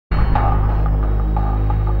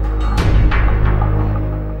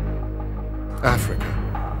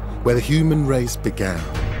where the human race began.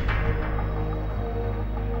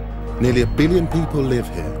 Nearly 1 billion people live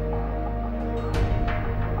here.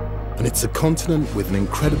 And it's a continent with an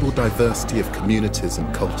incredible diversity of communities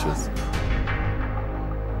and cultures.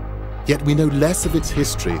 Yet we know less of its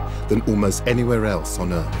history than almost anywhere else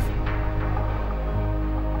on Earth.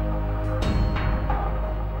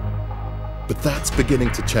 But that's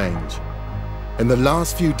beginning to change. In the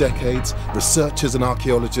last few decades, researchers and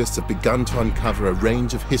archaeologists have begun to uncover a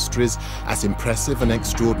range of histories as impressive and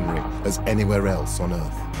extraordinary as anywhere else on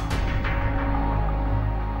Earth.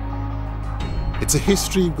 It's a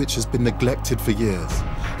history which has been neglected for years,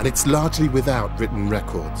 and it's largely without written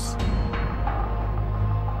records.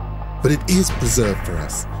 But it is preserved for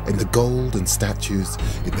us in the gold and statues,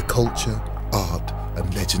 in the culture, art,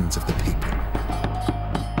 and legends of the people.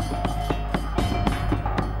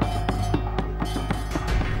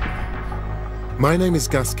 My name is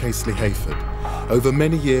Gus Casely-Hayford. Over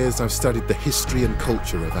many years, I've studied the history and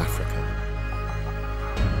culture of Africa.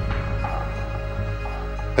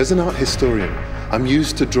 As an art historian, I'm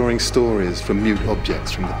used to drawing stories from mute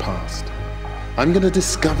objects from the past. I'm going to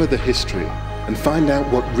discover the history and find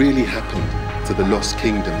out what really happened to the lost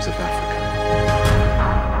kingdoms of Africa.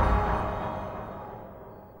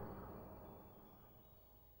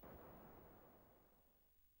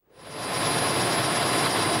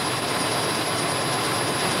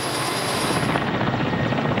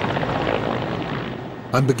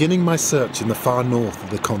 I'm beginning my search in the far north of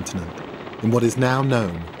the continent, in what is now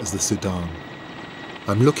known as the Sudan.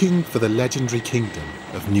 I'm looking for the legendary kingdom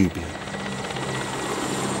of Nubia.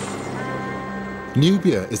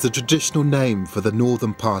 Nubia is the traditional name for the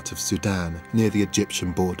northern part of Sudan, near the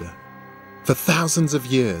Egyptian border. For thousands of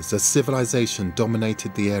years, a civilization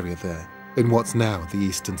dominated the area there, in what's now the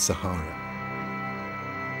Eastern Sahara.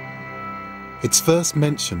 It's first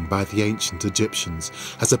mentioned by the ancient Egyptians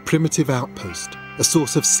as a primitive outpost, a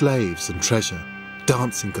source of slaves and treasure,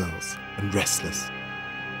 dancing girls and wrestlers.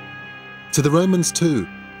 To the Romans too,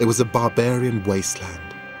 it was a barbarian wasteland.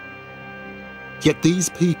 Yet these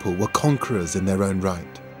people were conquerors in their own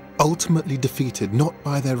right, ultimately defeated not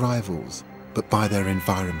by their rivals, but by their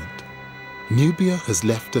environment. Nubia has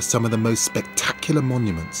left us some of the most spectacular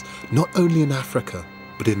monuments, not only in Africa,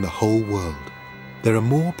 but in the whole world. There are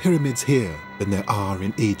more pyramids here than there are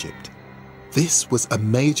in Egypt. This was a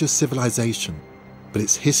major civilization, but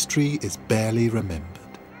its history is barely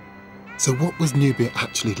remembered. So what was Nubia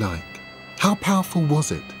actually like? How powerful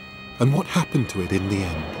was it? And what happened to it in the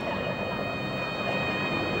end?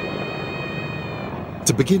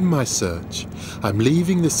 To begin my search, I'm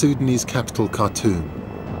leaving the Sudanese capital Khartoum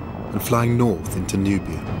and flying north into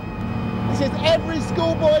Nubia. This is every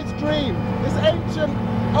schoolboy's dream. This ancient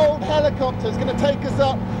old helicopter is going to take us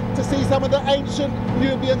up to see some of the ancient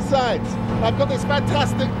Nubian sites. I've got this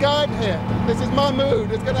fantastic guide here. This is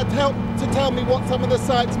Mahmoud. It's going to help to tell me what some of the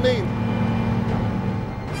sites mean.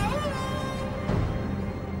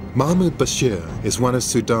 Mahmoud Bashir is one of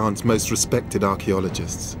Sudan's most respected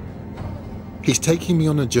archaeologists. He's taking me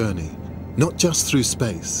on a journey, not just through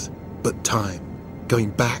space, but time,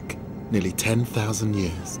 going back nearly 10,000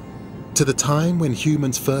 years, to the time when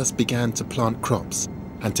humans first began to plant crops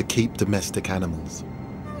and to keep domestic animals.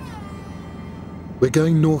 We're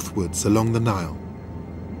going northwards along the Nile.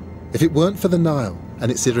 If it weren't for the Nile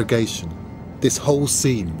and its irrigation, this whole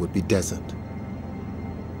scene would be desert.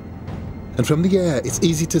 And from the air, it's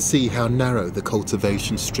easy to see how narrow the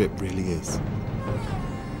cultivation strip really is.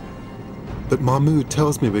 But Mahmoud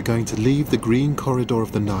tells me we're going to leave the green corridor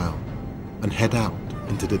of the Nile and head out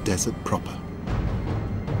into the desert proper.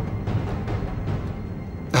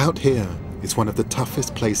 Out here is one of the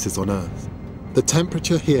toughest places on Earth. The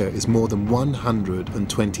temperature here is more than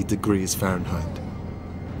 120 degrees Fahrenheit,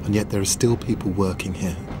 and yet there are still people working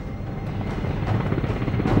here.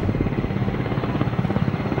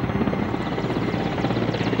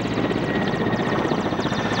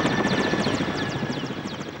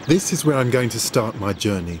 This is where I'm going to start my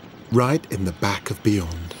journey, right in the back of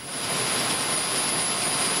beyond.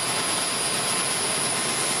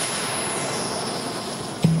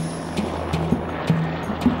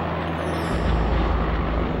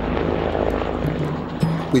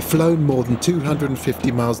 We've flown more than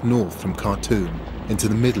 250 miles north from Khartoum into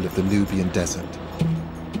the middle of the Nubian desert.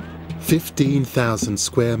 15,000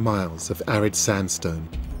 square miles of arid sandstone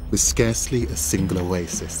with scarcely a single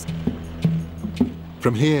oasis.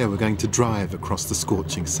 From here, we're going to drive across the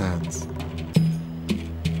scorching sands.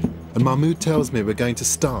 And Mahmoud tells me we're going to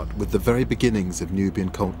start with the very beginnings of Nubian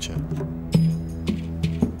culture,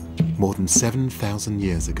 more than 7,000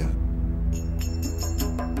 years ago.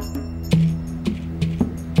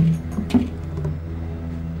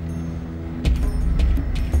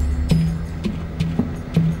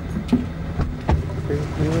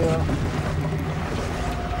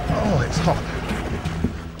 It's hot.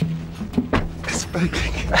 It's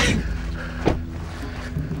baking.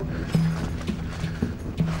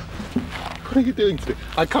 What are you doing today?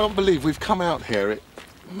 I can't believe we've come out here. It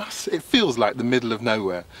feels like the middle of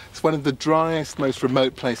nowhere. It's one of the driest, most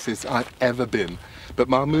remote places I've ever been. But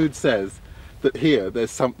Mahmoud says that here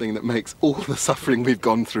there's something that makes all the suffering we've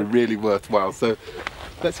gone through really worthwhile. So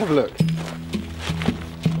let's have a look.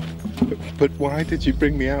 But why did you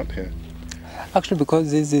bring me out here? Actually,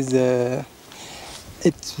 because this is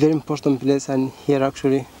it's very important place, and here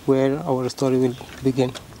actually where our story will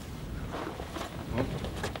begin.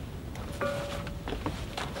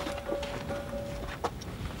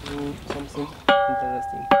 Something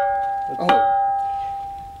interesting. Oh,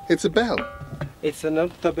 it's a bell. It's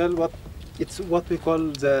not a bell, but it's what we call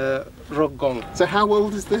the rock gong. So how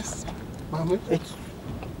old is this, Mahmoud? It's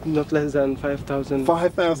not less than 5,000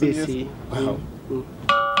 5,000 BC. years? Wow. Mm.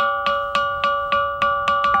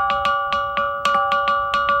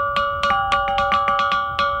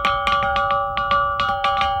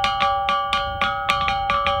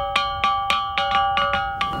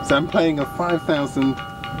 So I'm playing a 5,000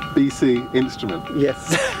 BC instrument. Yes.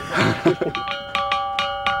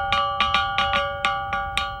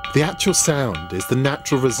 The actual sound is the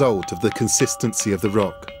natural result of the consistency of the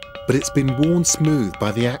rock, but it's been worn smooth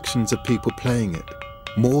by the actions of people playing it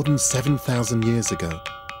more than 7,000 years ago,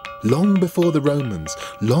 long before the Romans,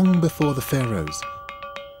 long before the pharaohs.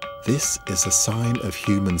 This is a sign of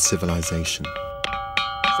human civilization.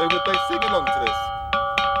 So would they sing along to this?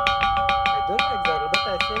 I don't know exactly, but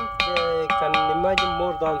I think they can imagine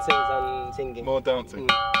more dancing than singing. More dancing.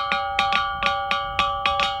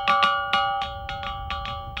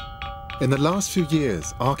 In the last few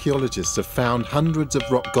years, archaeologists have found hundreds of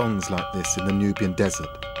rock gongs like this in the Nubian desert,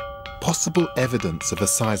 possible evidence of a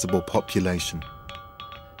sizable population.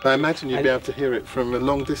 I imagine you'd be able to hear it from a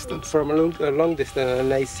long distance. From a long distance,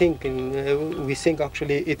 and I think we think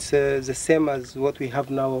actually it's the same as what we have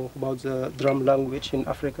now about the drum language in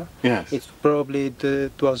Africa. Yes. It's probably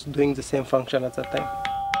it was doing the same function at that time.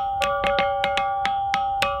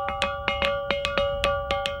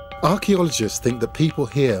 Archaeologists think that people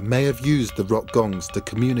here may have used the rock gongs to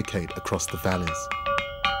communicate across the valleys,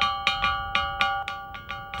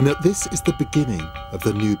 and that this is the beginning of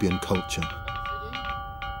the Nubian culture.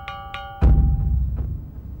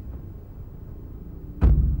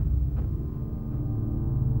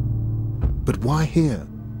 But why here?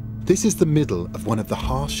 This is the middle of one of the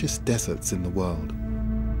harshest deserts in the world.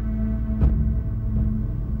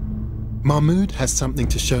 Mahmoud has something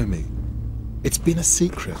to show me. It's been a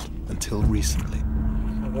secret until recently.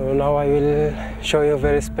 Now I will show you a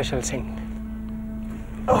very special thing.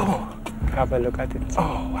 Oh, have a look at it.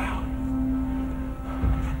 Oh, wow.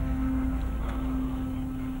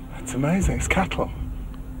 That's amazing. It's cattle.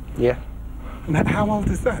 Yeah. And how old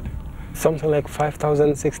is that? Something like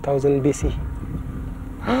 5,000, 6,000 BC.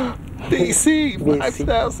 BC, BC.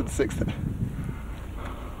 5,000, 6,000.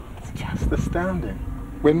 It's just astounding.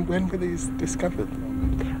 When were these discovered?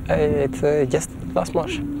 It's just last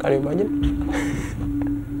March. Can you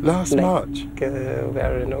imagine? Last March? We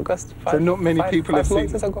are in August. So not many people have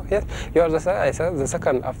seen it. Ago. Yes, you are the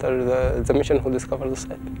second after the mission who discovered the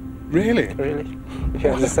site. Really? Really. You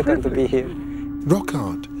are the second to be here. Rock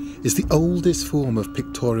art is the oldest form of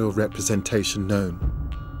pictorial representation known.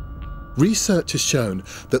 Research has shown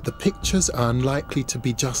that the pictures are unlikely to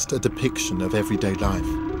be just a depiction of everyday life.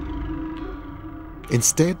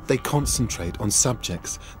 Instead, they concentrate on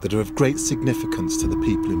subjects that are of great significance to the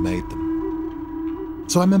people who made them.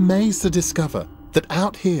 So I'm amazed to discover that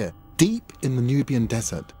out here, deep in the Nubian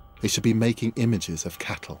desert, they should be making images of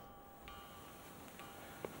cattle.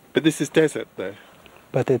 But this is desert, though.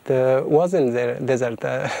 But it wasn't the desert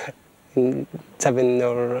in 7,000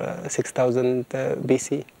 or 6,000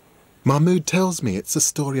 BC. Mahmoud tells me it's a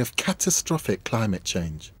story of catastrophic climate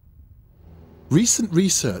change. Recent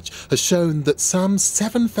research has shown that some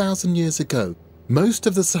 7,000 years ago, most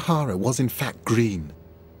of the Sahara was in fact green.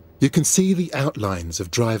 You can see the outlines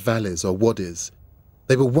of dry valleys or wadis.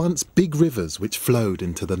 They were once big rivers which flowed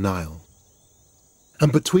into the Nile.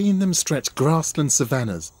 And between them stretched grassland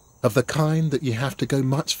savannas of the kind that you have to go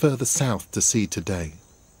much further south to see today.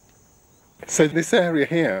 So this area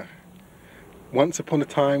here, once upon a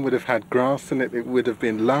time would have had grass in it, it would have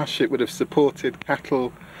been lush, it would have supported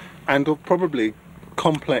cattle and probably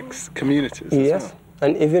complex communities as Yes, well.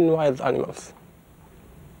 and even wild animals.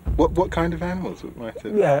 What kind of animals might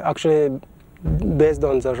it? Yeah, actually, based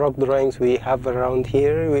on the rock drawings we have around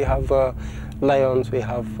here, we have lions, we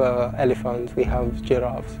have elephants, we have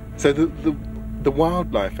giraffes. So the the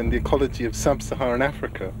wildlife and the ecology of sub-Saharan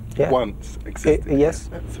Africa once existed. Yes.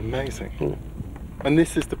 That's amazing. And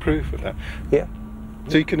this is the proof of that. Yeah.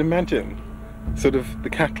 So you can imagine sort of the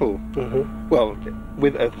cattle, well,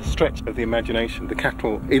 with a stretch of the imagination, the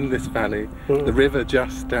cattle in this valley, the river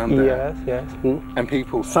just down there. Yes. And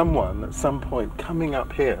people, someone at some point coming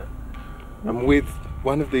up here and with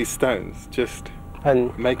one of these stones just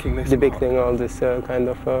making this depicting all this kind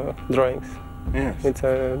of drawings. Yes. It's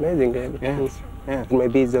amazing game. Yes.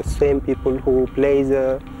 Maybe the same people who play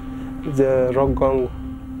the rock gong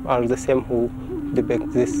are the same who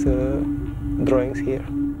depict these drawings here.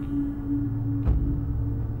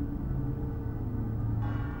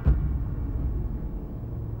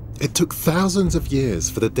 It took thousands of years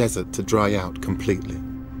for the desert to dry out completely.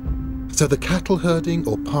 So the cattle herding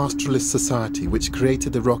or pastoralist society which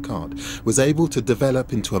created the rock art was able to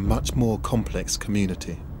develop into a much more complex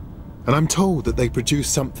community. And I'm told that they produce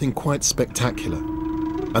something quite spectacular.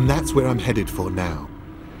 And that's where I'm headed for now.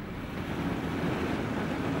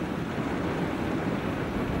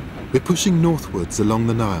 We're pushing northwards along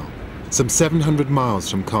the Nile, some 700 miles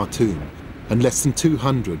from Khartoum and less than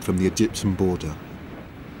 200 from the Egyptian border.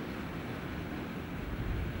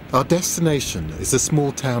 Our destination is the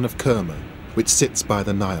small town of Kerma, which sits by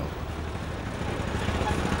the Nile.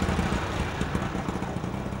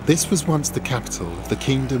 This was once the capital of the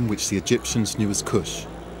kingdom which the Egyptians knew as Kush.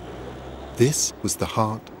 This was the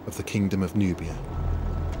heart of the kingdom of Nubia.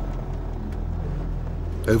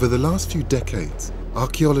 Over the last few decades,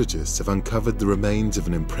 archaeologists have uncovered the remains of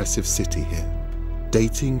an impressive city here,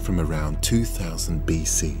 dating from around 2000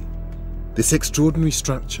 BC. This extraordinary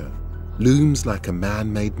structure looms like a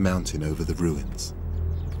man-made mountain over the ruins.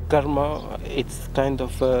 Kerma, it's kind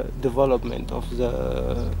of a development of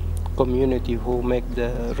the community who make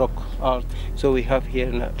the rock art. So we have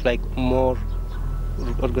here like more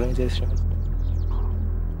organization.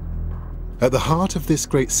 At the heart of this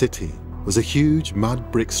great city was a huge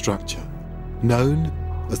mud brick structure known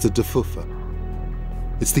as the Dafufa.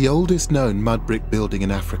 It's the oldest known mud brick building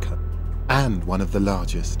in Africa and one of the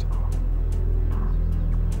largest.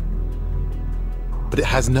 But it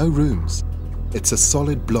has no rooms. It's a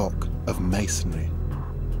solid block of masonry.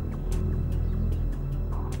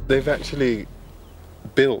 They've actually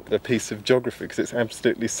built a piece of geography because it's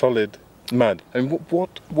absolutely solid mud. And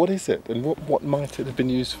what is it and what might it have been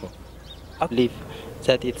used for? I believe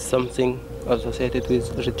that it's something associated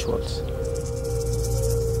with rituals.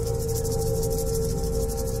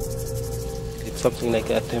 It's something like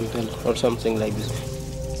a temple or something like this.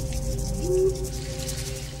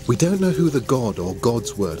 We don't know who the god or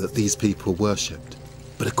gods were that these people worshipped,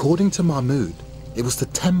 but according to Mahmoud, it was the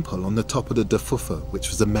temple on the top of the Dafufa which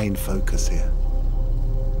was the main focus here.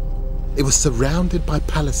 It was surrounded by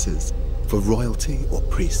palaces for royalty or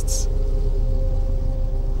priests.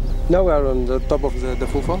 Now we are on the top of the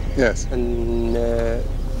Dafufa. Yes. And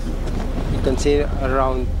you can see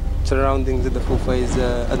surrounding the Dafufa is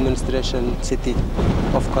the administration city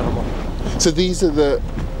of Kerma. So these are the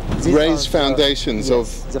raised foundations of...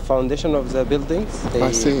 the foundation of the buildings.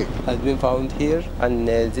 I see. Has been found here, and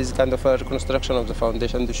this is kind of a reconstruction of the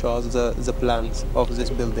foundation to show us the plans of this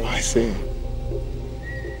building. I see.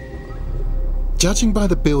 Judging by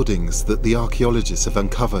the buildings that the archaeologists have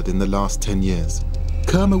uncovered in the last 10 years,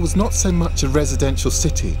 Kerma was not so much a residential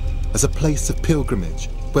city as a place of pilgrimage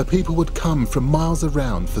where people would come from miles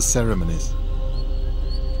around for ceremonies.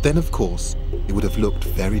 Then, of course, it would have looked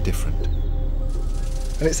very different.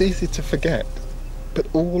 And it's easy to forget, but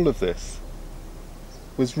all of this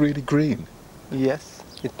was really green. Yes,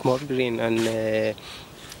 it's more green, and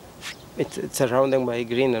it's surrounded by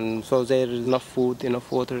green, and so there is enough food,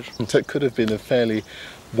 enough water. And so it could have been a fairly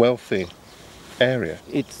wealthy area.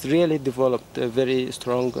 It's really developed a very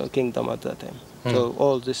strong kingdom at that time. So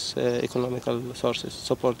all these economical sources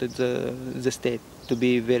supported the state to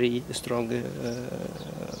be very strong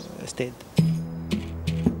state.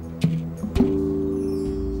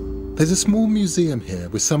 There's a small museum here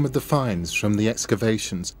with some of the finds from the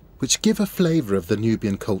excavations which give a flavour of the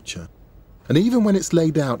Nubian culture. And even when it's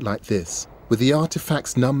laid out like this, with the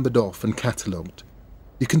artefacts numbered off and catalogued,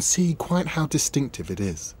 you can see quite how distinctive it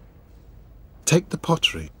is. Take the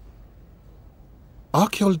pottery.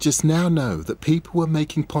 Archaeologists now know that people were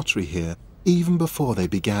making pottery here even before they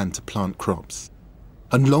began to plant crops,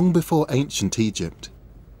 and long before ancient Egypt.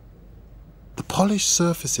 The polished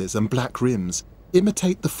surfaces and black rims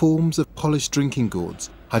imitate the forms of polished drinking gourds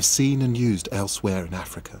I've seen and used elsewhere in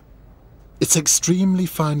Africa. It's extremely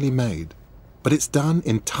finely made, but it's done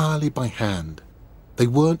entirely by hand. They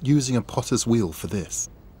weren't using a potter's wheel for this.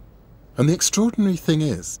 And the extraordinary thing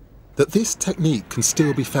is that this technique can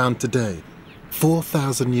still be found today,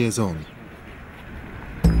 4,000 years on.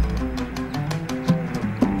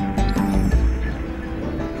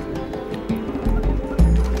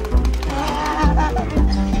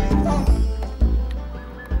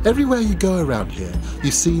 Everywhere you go around here, you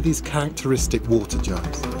see these characteristic water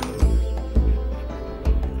jars.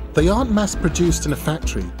 They aren't mass-produced in a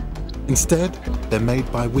factory. Instead, they're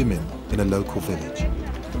made by women in a local village.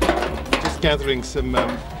 Just gathering some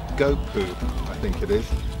goat poo, I think it is,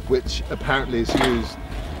 which apparently is used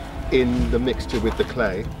in the mixture with the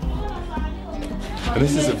clay. And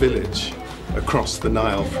this is a village across the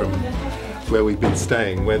Nile from where we've been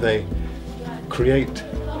staying, where they create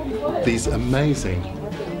these amazing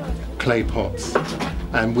clay pots,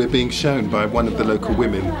 and we're being shown by one of the local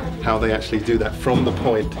women how they actually do that from the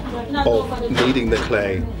point of kneading the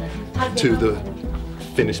clay to the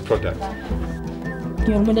finished product.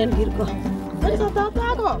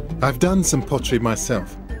 I've done some pottery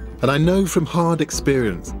myself, and I know from hard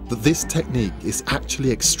experience that this technique is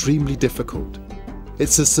actually extremely difficult.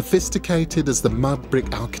 It's as sophisticated as the mud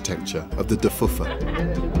brick architecture of the Dufufa.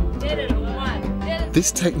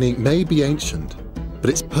 This technique may be ancient, but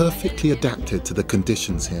it's perfectly adapted to the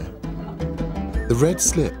conditions here. The red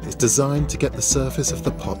slip is designed to get the surface of the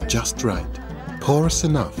pot just right, porous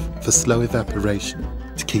enough for slow evaporation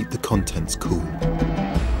to keep the contents cool.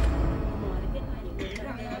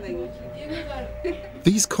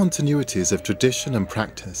 These continuities of tradition and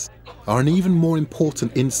practice are an even more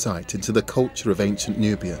important insight into the culture of ancient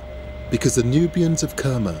Nubia, because the Nubians of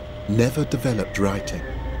Kerma never developed writing.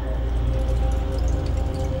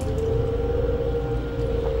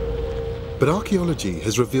 But archaeology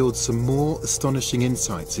has revealed some more astonishing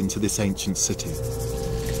insights into this ancient city.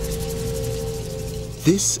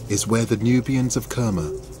 This is where the Nubians of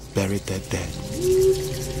Kerma buried their dead.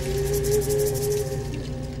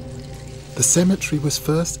 The cemetery was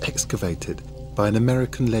first excavated by an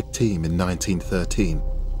American-led team in 1913.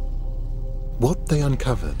 What they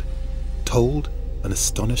uncovered told an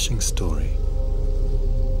astonishing story.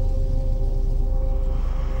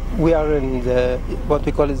 We are in what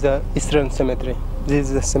we call the Eastern Cemetery. This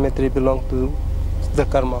is the cemetery belong to the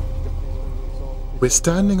Kerma. We're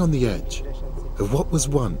standing on the edge of what was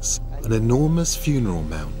once an enormous funeral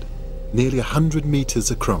mound, nearly 100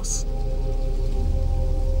 meters across.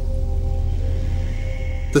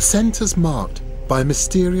 The center's marked by a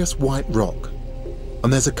mysterious white rock,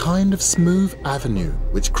 and there's a kind of smooth avenue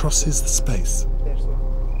which crosses the space.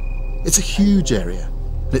 It's a huge area,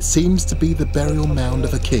 and it seems to be the burial mound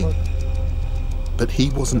of a king. But he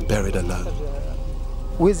wasn't buried alone.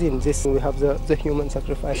 Within this, we have the human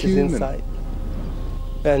sacrifices inside.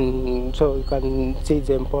 And so you can see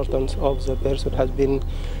the importance of the person has been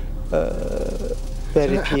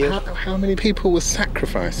buried here. How many people were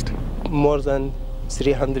sacrificed? More than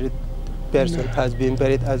 300 persons has been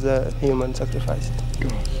buried as a human sacrifice.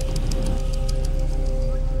 Gosh.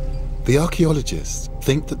 The archaeologists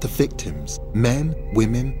think that the victims, men,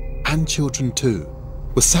 women, and children too,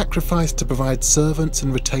 were sacrificed to provide servants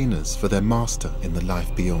and retainers for their master in the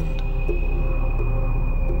life beyond.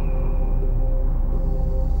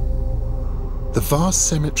 The vast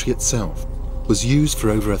cemetery itself was used for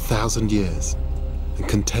over 1,000 years and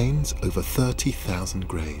contains over 30,000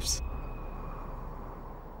 graves.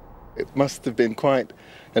 It must have been quite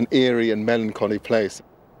an eerie and melancholy place.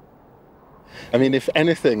 I mean, if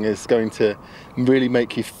anything is going to really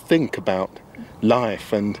make you think about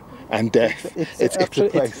life and death, it's a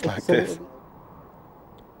place like this.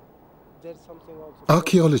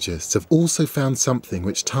 Archaeologists have also found something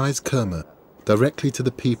which ties Kerma directly to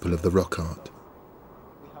the people of the rock art: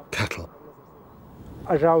 cattle.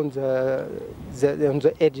 Around on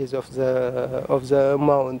the edges of the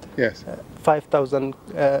mound, Yes. 5,000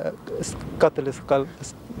 cattle skulls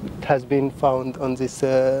has been found on this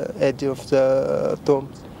edge of the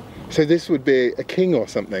tombs. So this would be a king or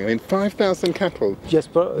something. I mean, 5,000 cattle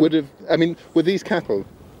would have. I mean, were these cattle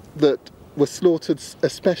that were slaughtered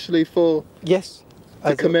especially for? Yes.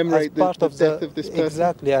 To commemorate the death of this person?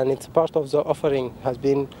 Exactly, and it's part of the offering has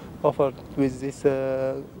been offered with this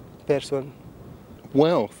person.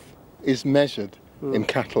 Wealth is measured in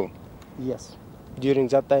cattle. Yes, during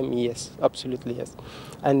that time, yes, absolutely yes.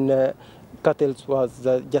 And cattle was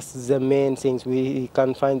just the main things. We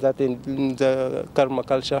can find that in the Kerma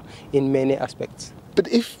culture in many aspects. But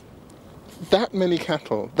if that many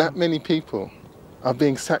cattle, that many people are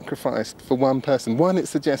being sacrificed for one person, one, it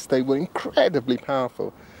suggests they were incredibly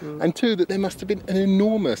powerful, and two, that there must have been an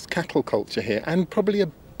enormous cattle culture here and probably a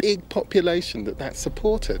big population that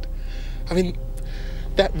supported. I mean,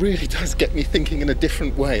 that really does get me thinking in a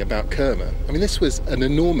different way about Kerma. I mean, this was an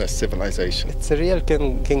enormous civilization. It's a real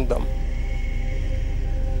kingdom.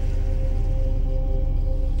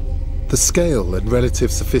 The scale and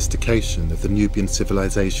relative sophistication of the Nubian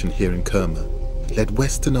civilization here in Kerma led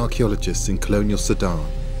Western archaeologists in colonial Sudan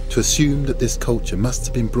to assume that this culture must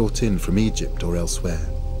have been brought in from Egypt or elsewhere.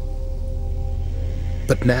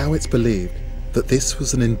 But now it's believed that this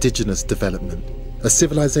was an indigenous development, a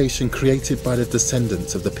civilization created by the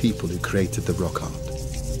descendants of the people who created the rock art.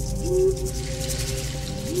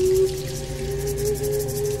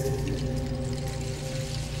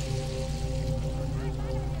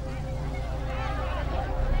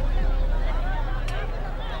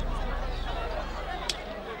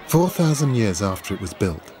 "4,000 years after it was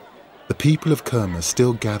built, the people of Kerma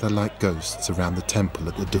still gather like ghosts around the temple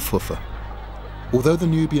at the Dufufa. Although the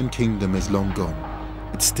Nubian kingdom is long gone,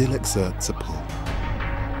 it still exerts a pull.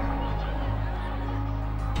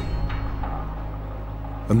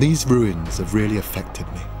 And these ruins have really affected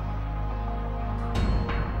me.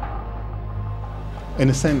 In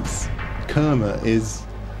a sense, Kerma is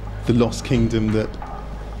the lost kingdom that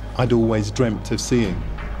I'd always dreamt of seeing.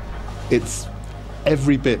 It's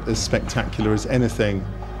every bit as spectacular as anything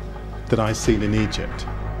that I've seen in Egypt.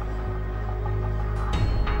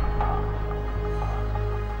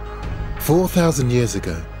 4,000 years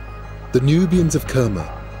ago, the Nubians of Kerma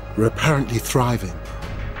were apparently thriving,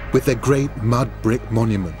 with their great mud brick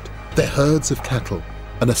monument, their herds of cattle,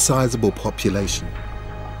 and a sizable population.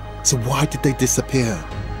 So why did they disappear,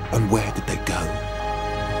 and where did they go?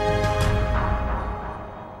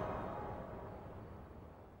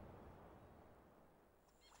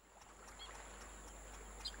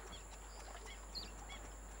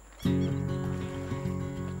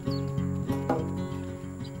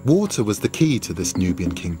 Water was the key to this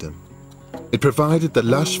Nubian kingdom. It provided the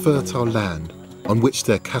lush, fertile land on which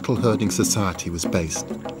their cattle-herding society was based.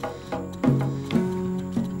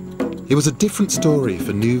 It was a different story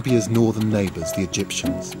for Nubia's northern neighbours, the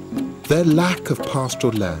Egyptians. Their lack of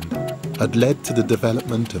pastoral land had led to the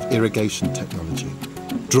development of irrigation technology,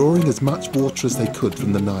 drawing as much water as they could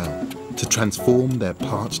from the Nile to transform their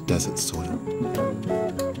parched desert soil.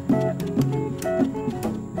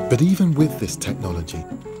 But even with this technology,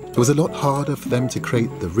 it was a lot harder for them to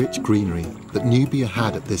create the rich greenery that Nubia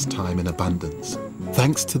had at this time in abundance,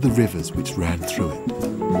 thanks to the rivers which ran through it.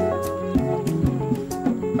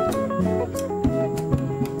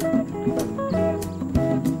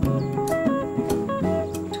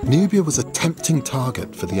 Nubia was a tempting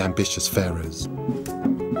target for the ambitious pharaohs.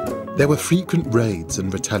 There were frequent raids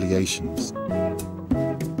and retaliations.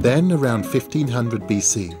 Then, around 1500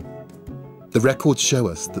 BC, the records show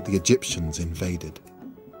us that the Egyptians invaded.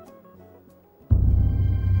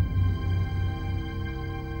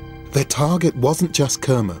 Their target wasn't just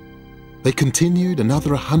Kerma. They continued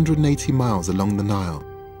another 180 miles along the Nile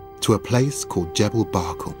to a place called Jebel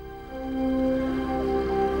Barkal.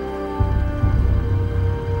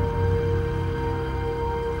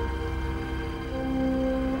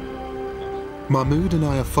 Mahmoud and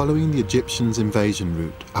I are following the Egyptians' invasion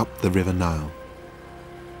route up the River Nile.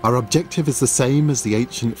 Our objective is the same as the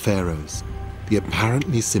ancient pharaohs, the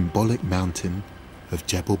apparently symbolic mountain of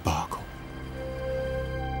Jebel Barkal.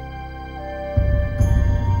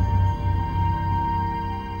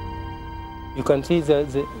 You can see there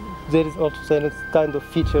is also a kind of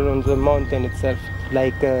feature on the mountain itself,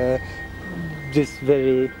 like this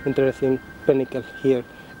very interesting pinnacle here.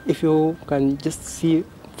 If you can just see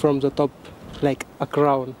from the top, like a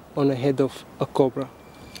crown on the head of a cobra.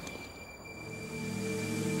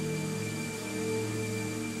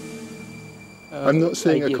 I'm not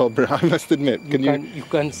seeing a cobra, I must admit. You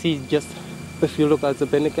can see just, if you look at the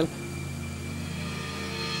pinnacle,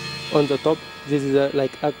 on the top, this is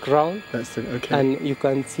like a crown. That's it, okay. And you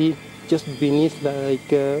can see just beneath,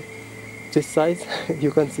 this size,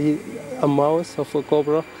 you can see a mouth of a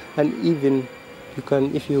cobra, and even you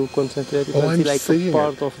can, if you concentrate, you can see like a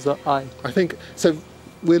part of the eye. I think, so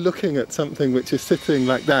we're looking at something which is sitting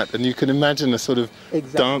like that, and you can imagine a sort of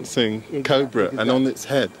dancing cobra, and on its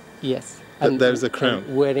head. Yes. And there's a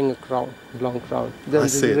crown. Wearing a crown, long crown.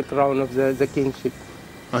 This is the crown of the kingship.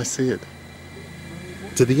 I see it.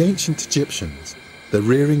 To the ancient Egyptians, the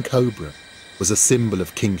rearing cobra was a symbol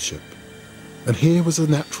of kingship. And here was a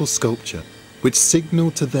natural sculpture which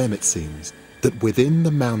signalled to them, it seems, that within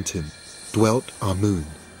the mountain dwelt Amun,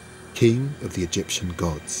 king of the Egyptian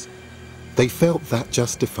gods. They felt that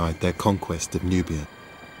justified their conquest of Nubia,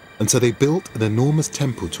 and so they built an enormous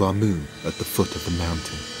temple to Amun at the foot of the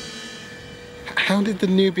mountain. How did the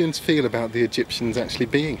Nubians feel about the Egyptians actually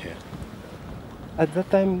being here? At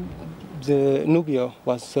that time, the Nubia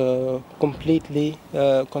was completely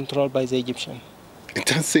controlled by the Egyptian. It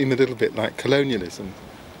does seem a little bit like colonialism.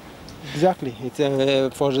 Exactly. It's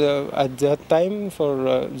at that time for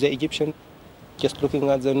the Egyptian, just looking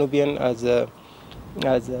at the Nubian as a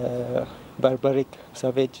barbaric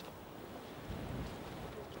savage.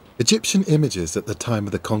 Egyptian images at the time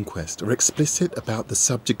of the conquest are explicit about the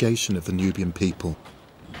subjugation of the Nubian people.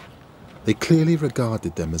 They clearly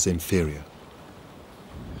regarded them as inferior.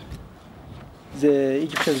 The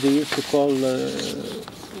Egyptians, they used to call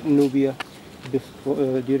Nubia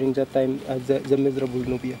during that time as the miserable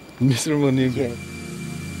Nubia. Miserable Nubia. Yeah.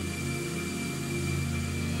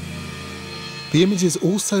 The images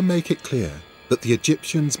also make it clear that the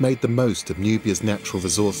Egyptians made the most of Nubia's natural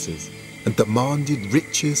resources and demanded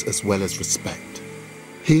riches as well as respect.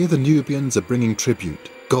 Here the Nubians are bringing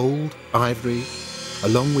tribute, gold, ivory,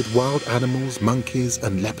 along with wild animals, monkeys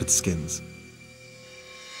and leopard skins.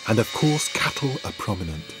 And of course, cattle are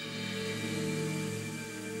prominent.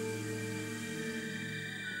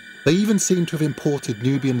 They even seem to have imported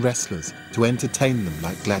Nubian wrestlers to entertain them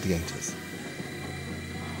like gladiators.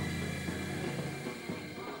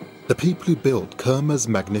 The people who built Kerma's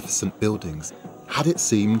magnificent buildings had, it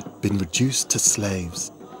seemed, been reduced to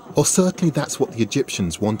slaves. Or certainly that's what the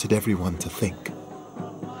Egyptians wanted everyone to think.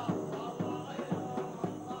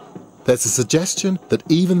 There's a suggestion that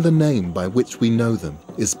even the name by which we know them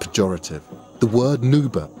is pejorative. The word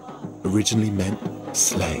Nuba originally meant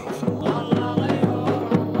slave.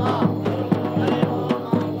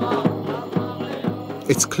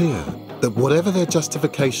 It's clear that whatever their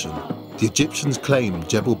justification, the Egyptians claimed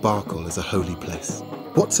Jebel Barkal as a holy place.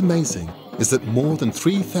 What's amazing is that more than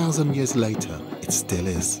 3,000 years later, it still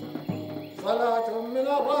is.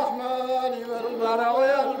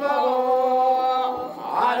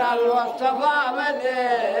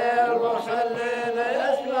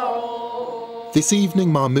 This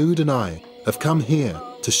evening, Mahmoud and I have come here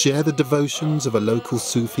to share the devotions of a local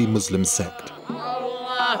Sufi Muslim sect.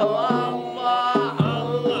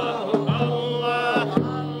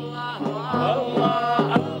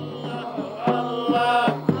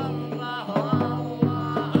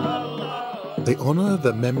 They honour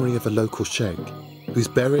the memory of a local sheikh who's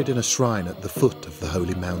buried in a shrine at the foot of the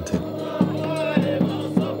holy mountain.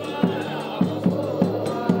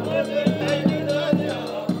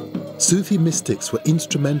 Sufi mystics were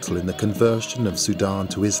instrumental in the conversion of Sudan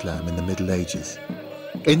to Islam in the Middle Ages.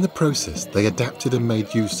 In the process, they adapted and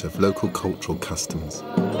made use of local cultural customs.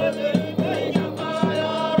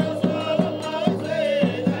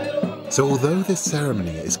 So although this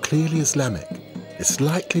ceremony is clearly Islamic, it's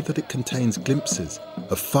likely that it contains glimpses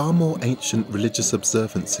of far more ancient religious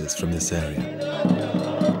observances from this area.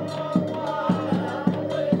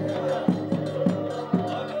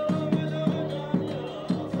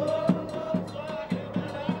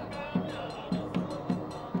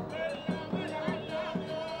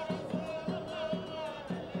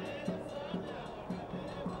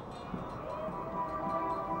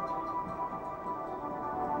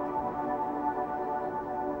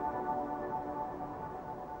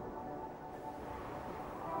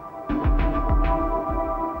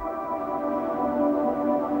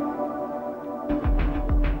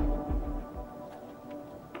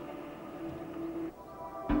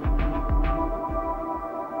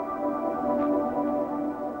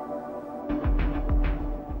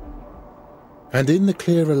 And in the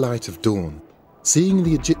clearer light of dawn, seeing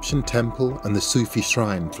the Egyptian temple and the Sufi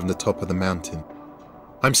shrine from the top of the mountain,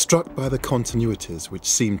 I'm struck by the continuities which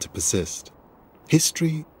seem to persist.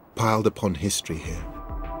 History piled upon history here.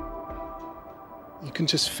 You can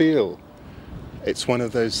just feel it's one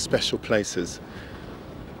of those special places.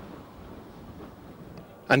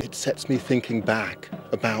 And it sets me thinking back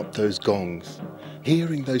about those gongs.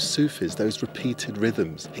 Hearing those Sufis, those repeated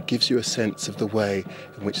rhythms, it gives you a sense of the way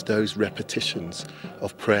in which those repetitions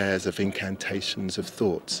of prayers, of incantations, of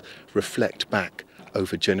thoughts reflect back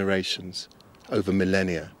over generations, over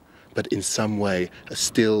millennia, but in some way are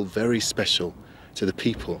still very special to the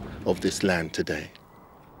people of this land today.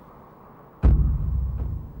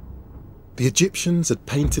 The Egyptians had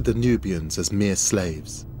painted the Nubians as mere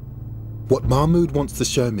slaves. What Mahmoud wants to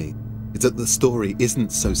show me is that the story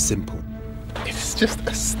isn't so simple. It's just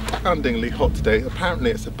astoundingly hot today.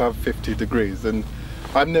 Apparently it's above 50 degrees and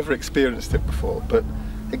I've never experienced it before, but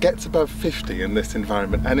it gets above 50 in this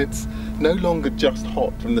environment and it's no longer just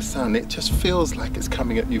hot from the sun, it just feels like it's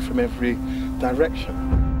coming at you from every direction.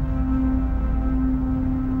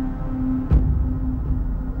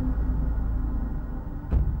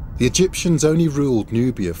 The Egyptians only ruled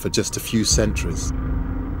Nubia for just a few centuries.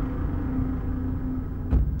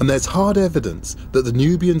 And there's hard evidence that the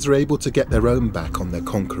Nubians are able to get their own back on their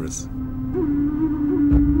conquerors.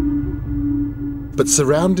 But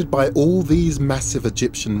surrounded by all these massive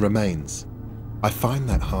Egyptian remains, I find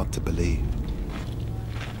that hard to believe.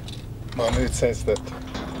 Mahmoud says that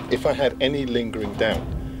if I had any lingering doubt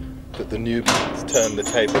that the Nubians turned the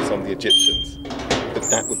tables on the Egyptians,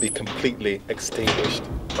 that would be completely extinguished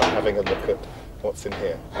by having a look at what's in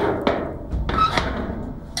here.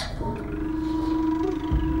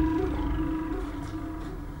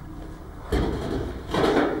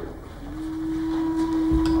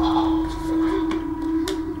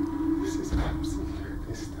 This is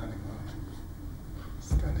absolutely stunning.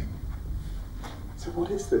 Stunning. So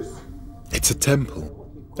what is this? It's a temple,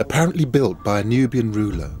 apparently built by a Nubian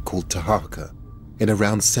ruler called Taharqa in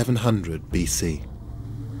around 700 BC.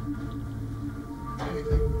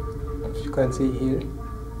 You can see here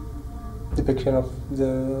depiction of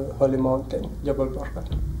the holy mountain Jabal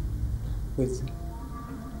Barkat with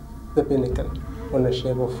the pinnacle on the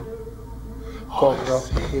shape of cobra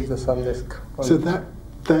with the sun disk. So that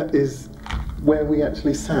is where we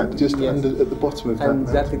actually sat, just Yes. at the bottom of that And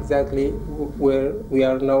mountain. that's exactly where we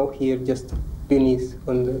are now, here just beneath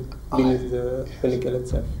the pinnacle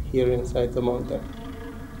itself, here inside the mountain.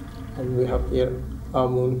 And we have here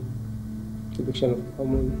Amun, depiction of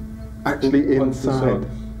Amun. Actually on the sword,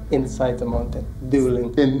 inside the mountain,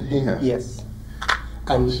 dueling. in here. Yes.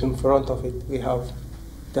 And in front of it we have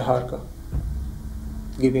the Harka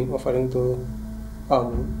giving offering to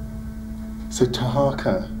Amun. So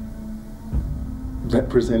Taharqa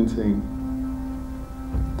representing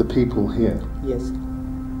the people here. Yes.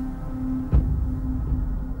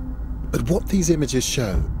 But what these images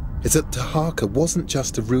show is that Taharqa wasn't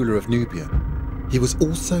just a ruler of Nubia, he was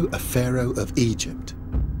also a pharaoh of Egypt.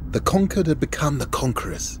 The conquered had become the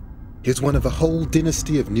conquerors. He was one of a whole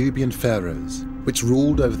dynasty of Nubian pharaohs, which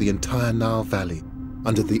ruled over the entire Nile Valley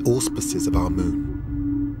under the auspices of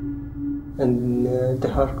Amun. And the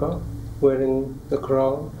Harka wearing the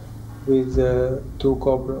crown with two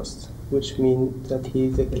cobras, which means that he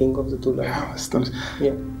is the king of the two lands. Wow, astonishing.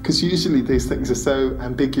 Yeah. Because usually these things are so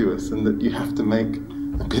ambiguous and that you have to make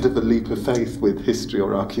a bit of a leap of faith with history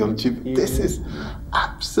or archaeology. But this is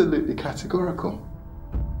absolutely categorical.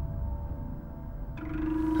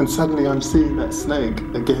 And suddenly I'm seeing that snake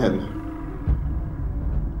again.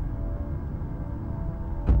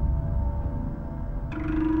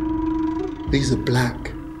 These are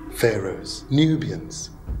black pharaohs, Nubians,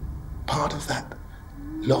 part of that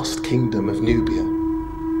lost kingdom of Nubia.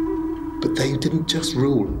 But they didn't just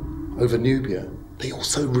rule over Nubia, they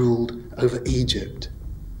also ruled over Egypt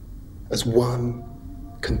as one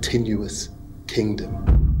continuous kingdom.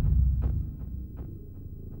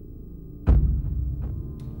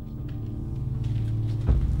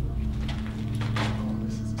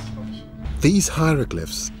 These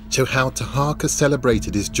hieroglyphs show how Taharqa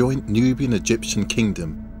celebrated his joint Nubian-Egyptian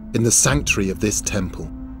kingdom in the sanctuary of this temple.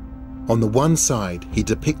 On the one side, he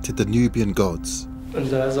depicted the Nubian gods, And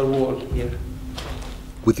the other wall here.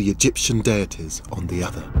 with the Egyptian deities on the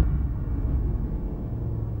other.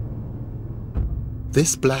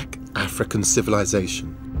 This black African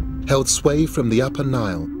civilization held sway from the Upper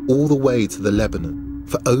Nile all the way to the Lebanon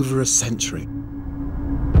for over a century.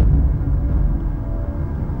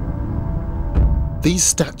 These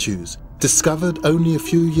statues, discovered only a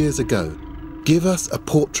few years ago, give us a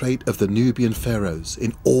portrait of the Nubian pharaohs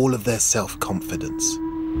in all of their self-confidence.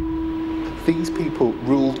 These people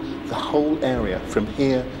ruled the whole area from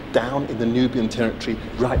here down in the Nubian territory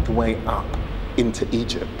right the way up into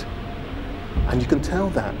Egypt. And you can tell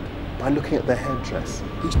that by looking at their headdress.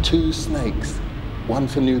 These two snakes, one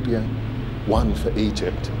for Nubia, one for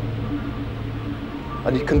Egypt.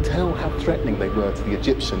 And you can tell how threatening they were to the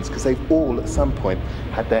Egyptians because they've all at some point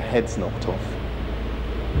had their heads knocked off.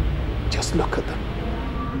 Just look at them.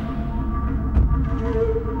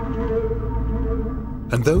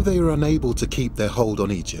 And though they were unable to keep their hold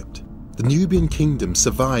on Egypt, the Nubian kingdom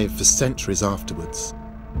survived for centuries afterwards.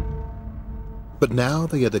 But now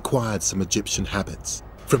they had acquired some Egyptian habits.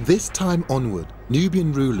 From this time onward,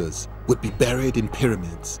 Nubian rulers would be buried in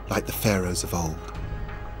pyramids like the pharaohs of old.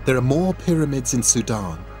 There are more pyramids in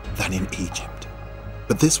Sudan than in Egypt.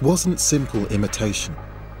 But this wasn't simple imitation.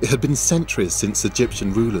 It had been centuries since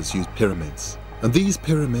Egyptian rulers used pyramids, and these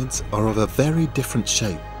pyramids are of a very different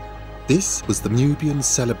shape. This was the Nubians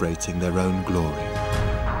celebrating their own glory.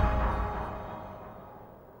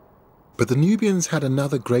 But the Nubians had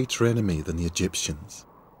another greater enemy than the Egyptians: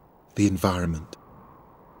 the environment.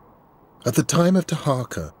 At the time of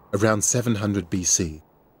Taharqa, around 700 BC,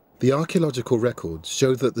 the archaeological records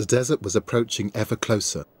show that the desert was approaching ever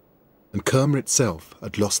closer, and Kerma itself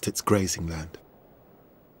had lost its grazing land.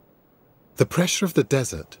 The pressure of the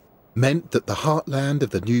desert meant that the heartland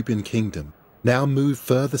of the Nubian kingdom now move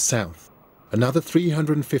further south, another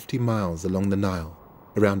 350 miles along the Nile,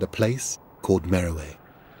 around a place called Meroe.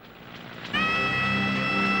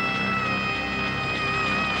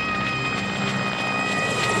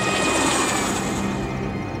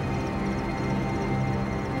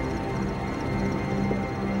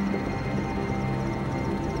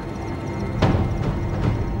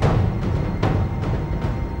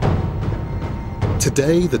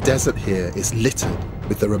 Today, the desert here is littered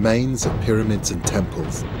with the remains of pyramids and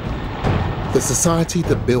temples. The society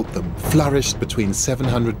that built them flourished between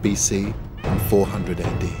 700 BC and 400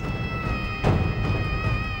 AD.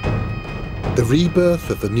 The rebirth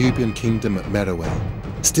of the Nubian kingdom at Meroe,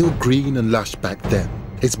 still green and lush back then,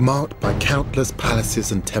 is marked by countless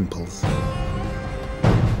palaces and temples.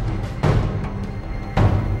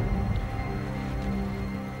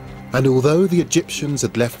 And although the Egyptians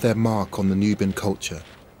had left their mark on the Nubian culture,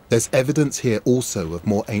 there's evidence here also of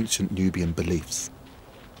more ancient Nubian beliefs.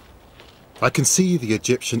 I can see the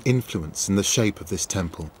Egyptian influence in the shape of this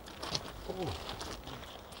temple.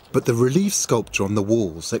 But the relief sculpture on the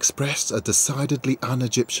walls expressed a decidedly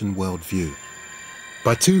un-Egyptian worldview.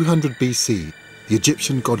 By 200 BC, the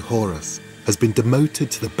Egyptian god Horus has been demoted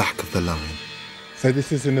to the back of the line. So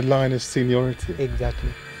this is in a line of seniority?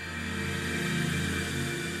 Exactly.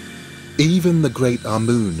 Even the great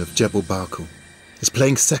Amun of Jebel Barkal is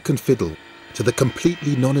playing second fiddle to the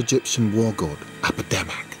completely non-Egyptian war god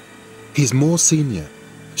Apedemak. He's more senior,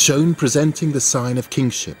 shown presenting the sign of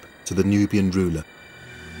kingship to the Nubian ruler.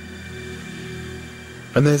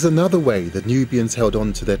 And there's another way the Nubians held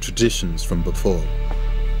on to their traditions from before.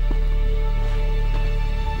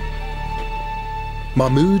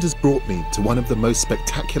 Mahmoud has brought me to one of the most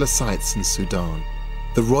spectacular sights in Sudan,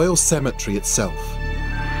 the royal cemetery itself,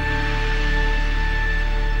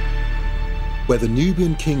 where the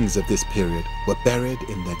Nubian kings of this period were buried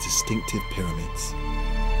in their distinctive pyramids.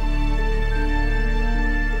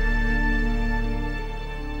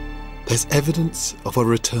 There's evidence of a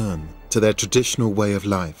return to their traditional way of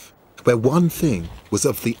life, where one thing was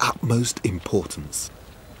of the utmost importance.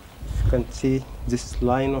 You can see this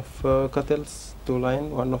line of cattle, two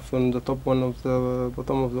lines, one of on the top, one of the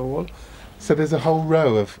bottom of the wall. So there's a whole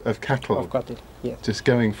row of cattle? Of cattle, yes. Just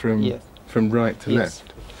going from right to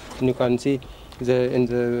left? And you can see in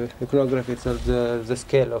the iconography itself the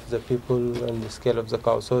scale of the people and the scale of the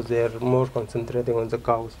cows, so they're more concentrating on the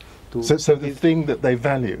cows. So the thing that they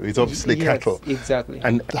value is obviously cattle. Exactly.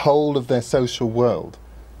 And the whole of their social world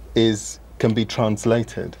can be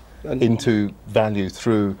translated into value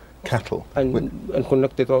through cattle. And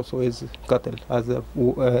connected also with cattle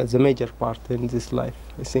as a major part in this life.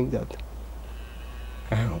 I think that.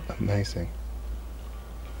 Wow, amazing.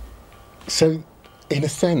 So, in a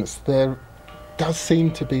sense, there does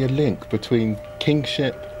seem to be a link between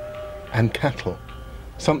kingship and cattle,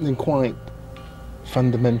 something quite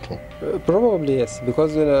fundamental. Probably yes,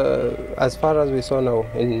 because as far as we saw now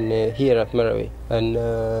in here at Meroe and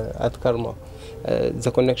at Karma,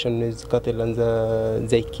 the connection is cattle, and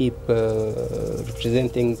they keep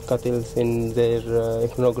representing cattle in their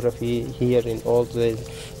iconography here in all the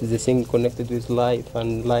thing connected with life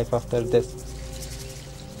and life after death.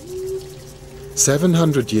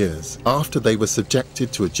 700 years after they were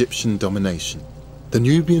subjected to Egyptian domination, the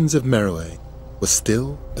Nubians of Meroe were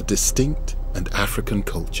still a distinct and African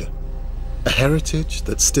culture, a heritage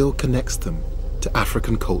that still connects them to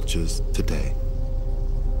African cultures today.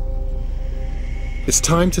 It's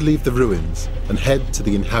time to leave the ruins and head to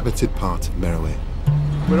the inhabited part of Meroe.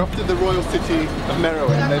 We're off to the royal city of Meroe,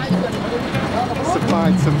 and they've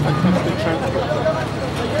supplied some fantastic transport.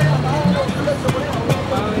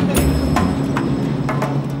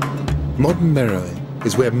 Modern Meroe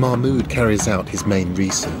is where Mahmoud carries out his main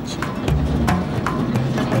research.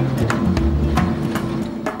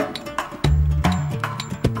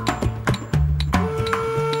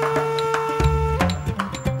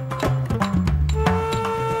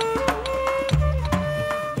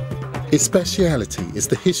 His speciality is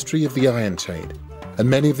the history of the iron trade, and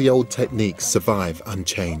many of the old techniques survive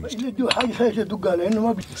unchanged.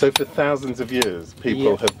 So for thousands of years,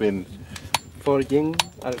 people have been forging,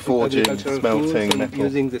 smelting, metal.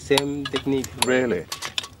 Using the same technique. Really?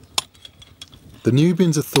 The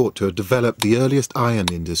Nubians are thought to have developed the earliest iron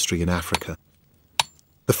industry in Africa.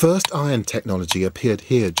 The first iron technology appeared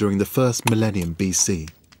here during the first millennium BC,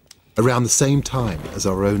 around the same time as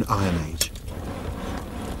our own Iron Age.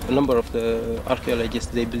 A number of the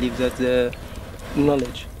archaeologists, they believe that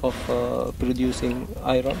knowledge of producing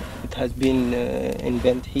iron. It has been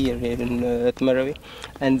invented here in Merowe,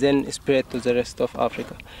 and then spread to the rest of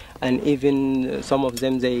Africa. And even some of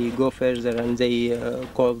them, they go further and they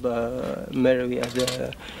call Merowe as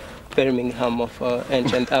the Birmingham of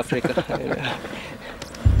ancient Africa.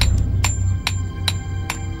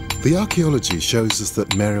 The archaeology shows us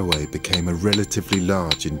that Merowe became a relatively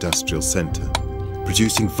large industrial centre,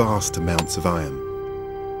 producing vast amounts of iron.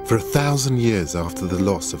 For 1,000 years after the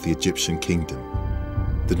loss of the Egyptian kingdom,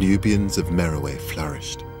 the Nubians of Merowe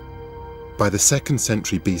flourished. By the 2nd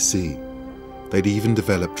century BC, they'd even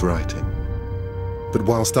developed writing. But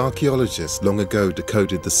whilst archaeologists long ago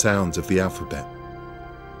decoded the sounds of the alphabet,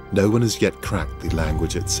 no one has yet cracked the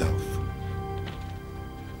language itself.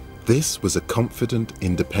 This was a confident,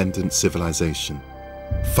 independent civilization,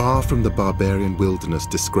 far from the barbarian wilderness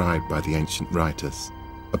described by the ancient writers,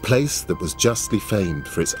 a place that was justly famed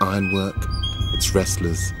for its ironwork, its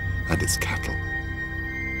wrestlers, and its cattle.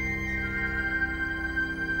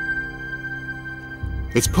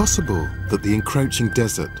 It's possible that the encroaching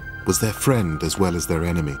desert was their friend as well as their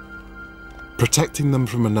enemy, protecting them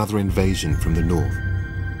from another invasion from the north.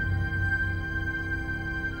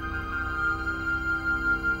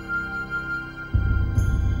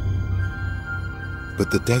 But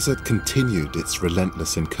the desert continued its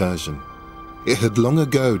relentless incursion. It had long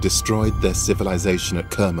ago destroyed their civilization at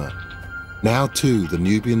Kerma. Now too, the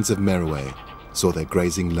Nubians of Merowe saw their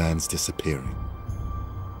grazing lands disappearing.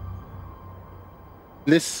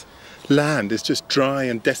 This land is just dry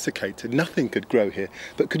and desiccated. Nothing could grow here.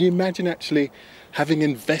 But can you imagine actually having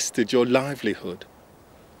invested your livelihood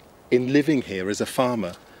in living here as a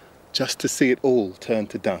farmer just to see it all turn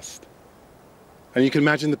to dust? And you can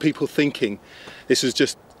imagine the people thinking this was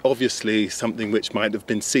just obviously something which might have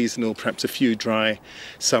been seasonal, perhaps a few dry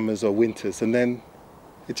summers or winters, and then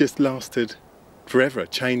it just lasted forever,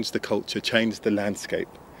 changed the culture, changed the landscape,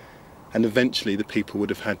 and eventually the people would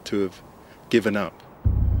have had to have given up.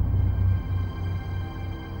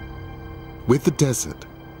 With the desert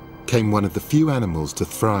came one of the few animals to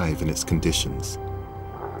thrive in its conditions,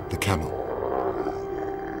 the camel.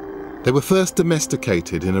 They were first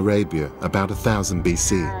domesticated in Arabia about 1000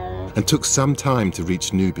 BC and took some time to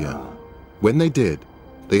reach Nubia. When they did,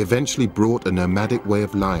 they eventually brought a nomadic way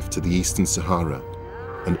of life to the Eastern Sahara,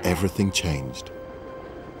 and everything changed.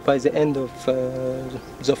 By the end of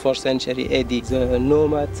the 4th century AD, the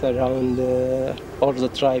nomads around, or the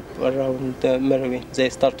tribe around Merowe, they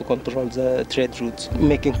start to control the trade routes,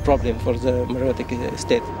 making problem for the Meroitic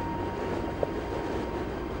state.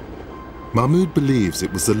 Mahmud believes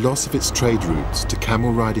it was the loss of its trade routes to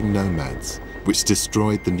camel-riding nomads which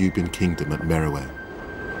destroyed the Nubian kingdom at Merowe.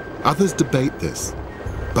 Others debate this,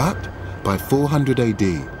 but by 400 AD,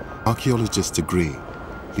 archaeologists agree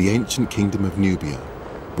the ancient kingdom of Nubia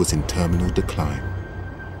was in terminal decline.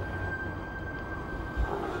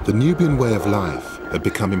 The Nubian way of life had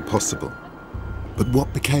become impossible, but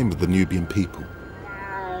what became of the Nubian people?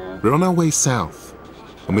 We're on our way south,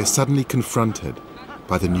 and we're suddenly confronted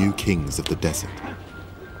by the new kings of the desert.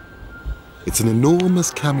 It's an enormous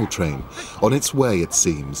camel train on its way, it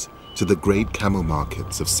seems, to the great camel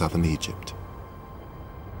markets of southern Egypt.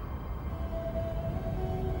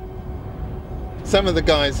 Some of the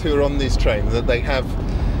guys who are on these trains, that they have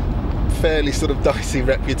fairly sort of dicey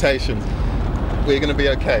reputations. We're going to be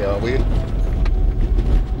okay, are we?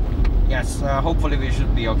 Yes, hopefully we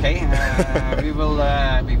should be okay. We will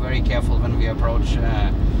be very careful when we approach.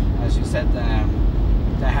 As you said,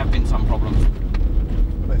 there have been some problems.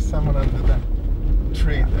 There's someone under that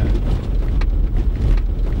tree there.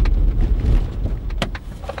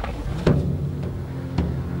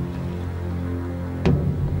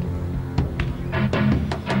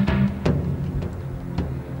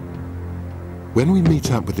 When we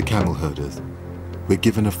meet up with the camel herders, we're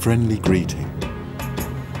given a friendly greeting.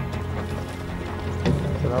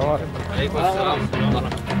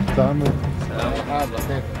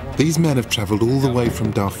 These men have travelled all the way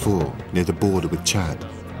from Darfur, near the border with Chad.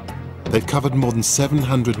 They've covered more than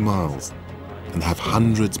 700 miles and have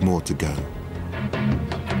hundreds more to go.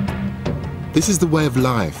 This is the way of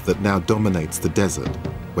life that now dominates the desert,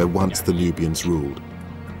 where once the Nubians ruled.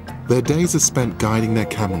 Their days are spent guiding their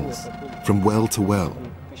camels from well to well,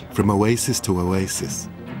 from oasis to oasis,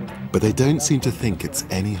 but they don't seem to think it's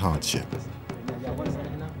any hardship.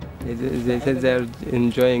 They said they're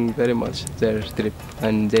enjoying very much their trip,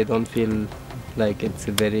 and they don't feel like it's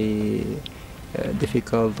very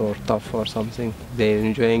difficult or tough or something. They're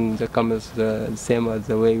enjoying the camels the same as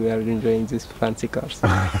the way we are enjoying these fancy cars.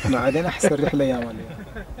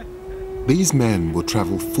 These men will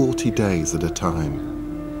travel 40 days at a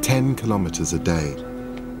time, 10 kilometers a day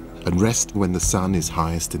and rest when the sun is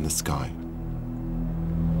highest in the sky.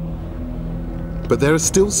 But there are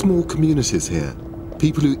still small communities here,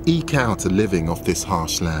 people who eke out a living off this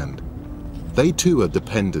harsh land. They too are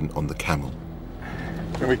dependent on the camel.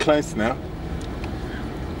 Are we close now?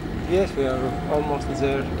 Yes, we are almost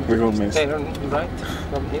there. We're almost. Turn right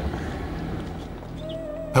from here.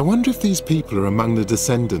 I wonder if these people are among the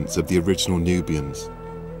descendants of the original Nubians.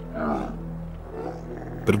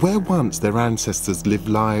 But where once their ancestors lived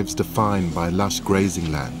lives defined by lush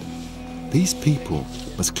grazing land, these people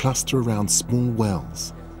must cluster around small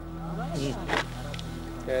wells.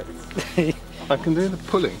 I can do the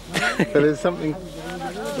pulling, but there's something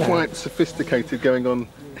quite sophisticated going on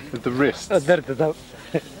with the wrists,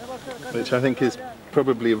 which I think is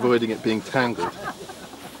probably avoiding it being tangled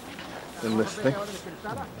in this thing.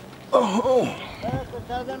 Oh!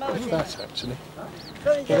 What's that actually?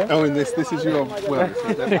 Oh, and this is your well.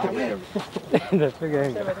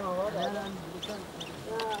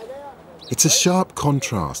 It's a sharp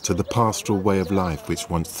contrast to the pastoral way of life which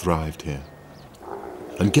once thrived here.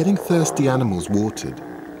 And getting thirsty animals watered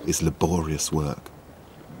is laborious work.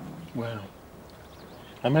 Wow.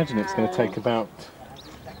 I imagine it's going to take about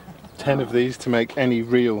 10 of these to make any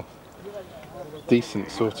real decent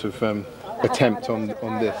sort of attempt on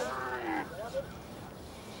this.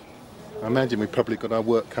 I imagine we've probably got our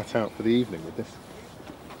work cut out for the evening with this.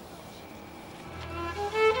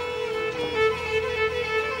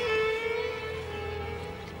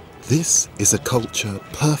 This is a culture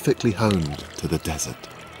perfectly honed to the desert,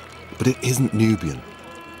 but it isn't Nubian.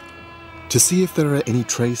 To see if there are any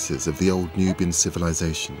traces of the old Nubian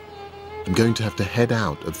civilization, I'm going to have to head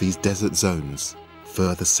out of these desert zones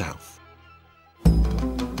further south.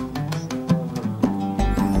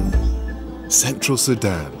 Central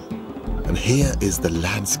Sudan, and here is the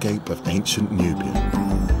landscape of ancient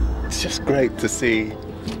Nubia. It's just great to see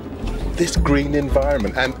this green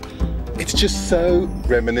environment, and it's just so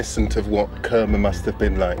reminiscent of what Kerma must have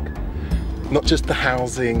been like. Not just the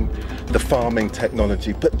housing, the farming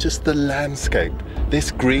technology, but just the landscape.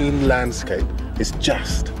 This green landscape is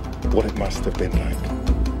just what it must have been like.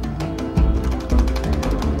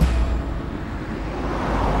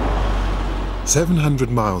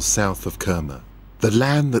 "700 miles south of Kerma, the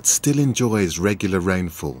land that still enjoys regular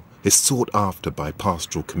rainfall is sought after by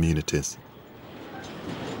pastoral communities.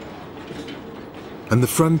 And the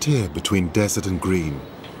frontier between desert and green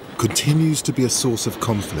continues to be a source of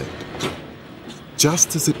conflict,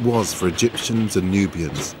 just as it was for Egyptians and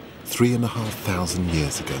Nubians 3,500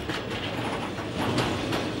 years ago.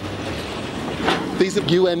 These are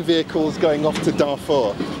UN vehicles going off to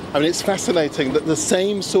Darfur. I mean, it's fascinating that the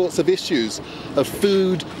same sorts of issues of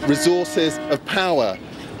food, resources, of power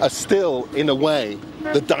are still, in a way,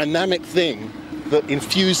 the dynamic thing that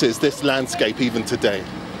infuses this landscape even today.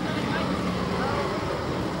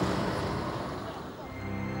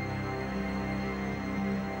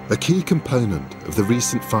 A key component of the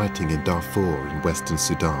recent fighting in Darfur in Western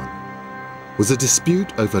Sudan was a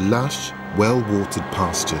dispute over lush, well-watered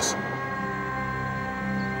pastures.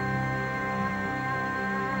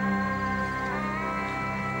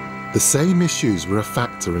 The same issues were a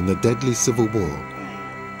factor in the deadly civil war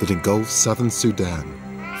that engulfed southern Sudan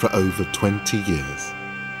for over 20 years.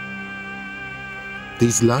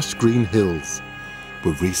 These lush green hills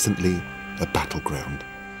were recently a battleground.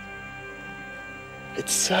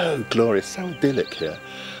 It's so glorious, so idyllic here.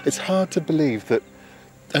 It's hard to believe that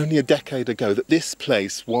only a decade ago that this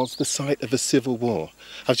place was the site of a civil war.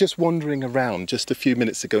 I was just wandering around just a few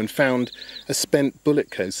minutes ago and found a spent bullet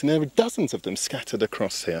case, and there are dozens of them scattered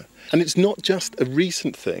across here. And it's not just a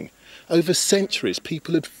recent thing. Over centuries,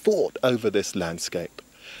 people had fought over this landscape.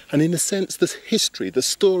 And in a sense, the history, the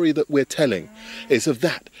story that we're telling, is of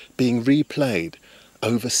that being replayed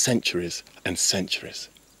over centuries and centuries.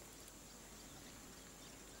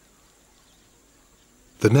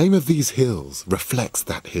 The name of these hills reflects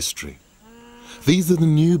that history. These are the